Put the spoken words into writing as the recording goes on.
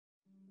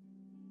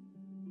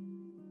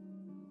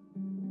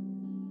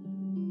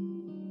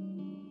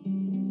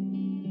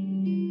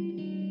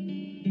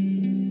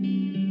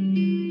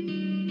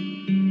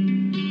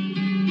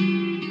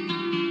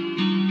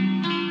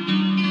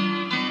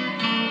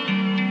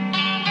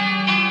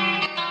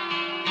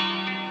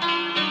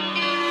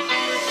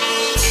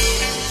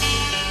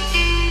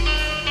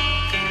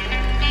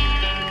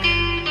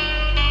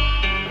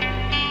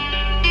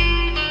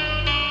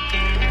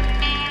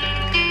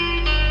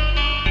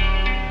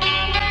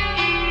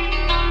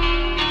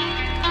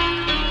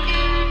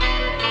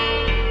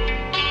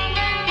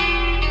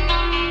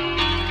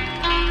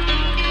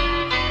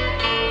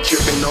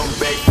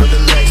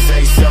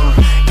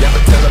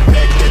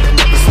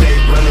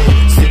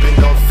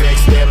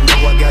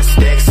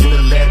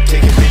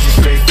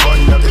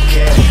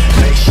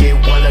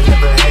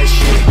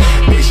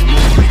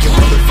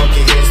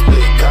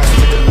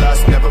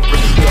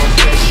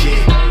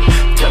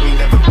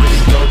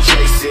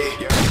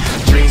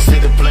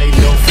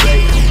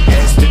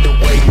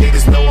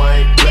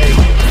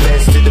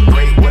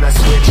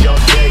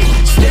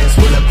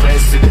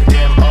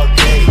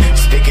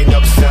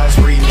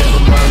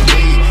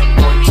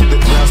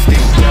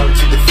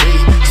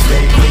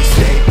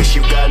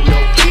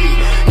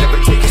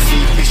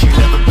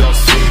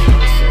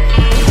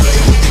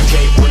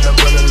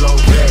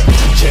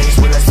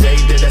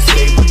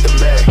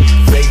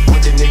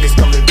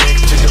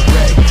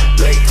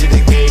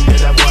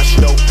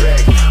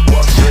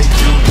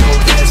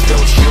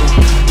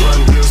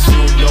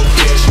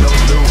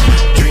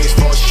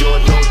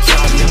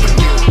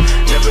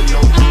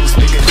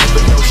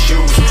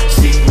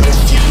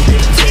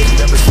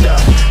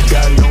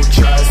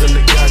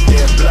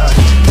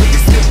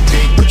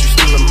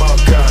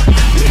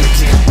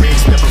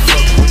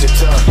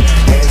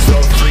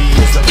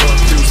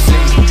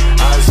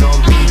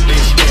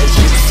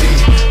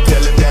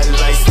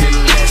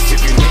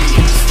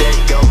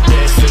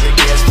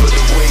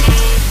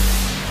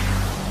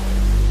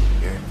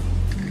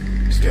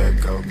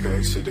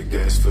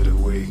for the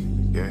week,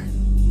 yeah,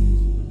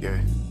 yeah.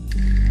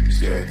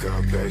 Stack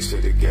up bags to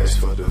the gas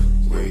for the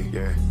week,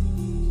 yeah,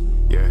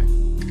 yeah,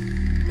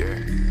 yeah.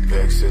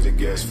 Bags to the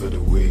gas for the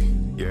week,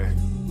 yeah,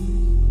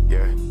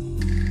 yeah,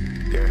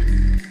 yeah.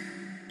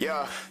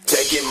 Yeah,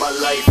 taking my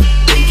life,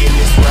 thinking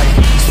it's right,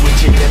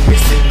 switching and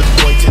missing the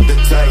point to the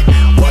tight,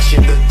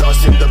 washing the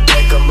thoughts in the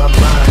back of my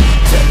mind,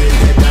 telling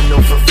that I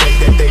know for fact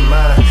that they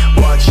mine.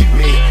 Watching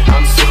me,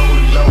 I'm so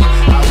low,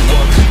 I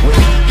walk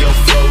with your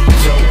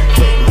photo,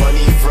 take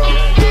money from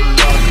the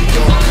locked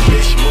door,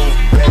 bitch move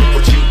back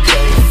what you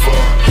came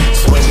for,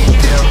 swinging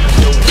down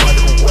the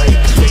waterway,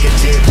 take a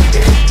dip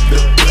in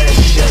the flash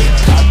shade,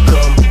 I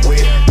come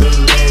with the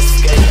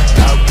landscape,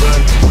 I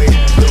run with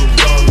the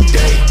wrong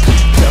day,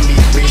 tell me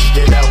bitch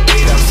that I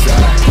wait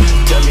outside,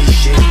 tell me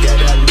shit that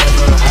I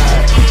never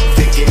hide,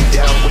 thinking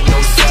down with no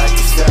side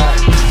to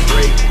side,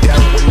 break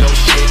down with no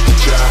shit to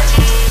try.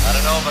 I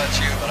don't know about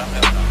you, but I'm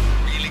having a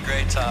really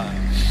great time.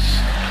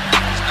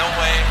 There's no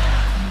way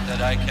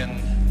that I can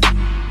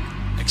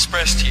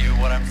express to you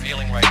what I'm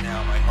feeling right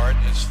now. My heart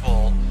is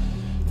full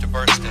to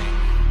bursting,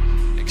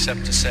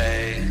 except to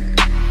say,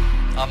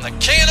 I'm the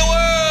king of the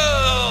world!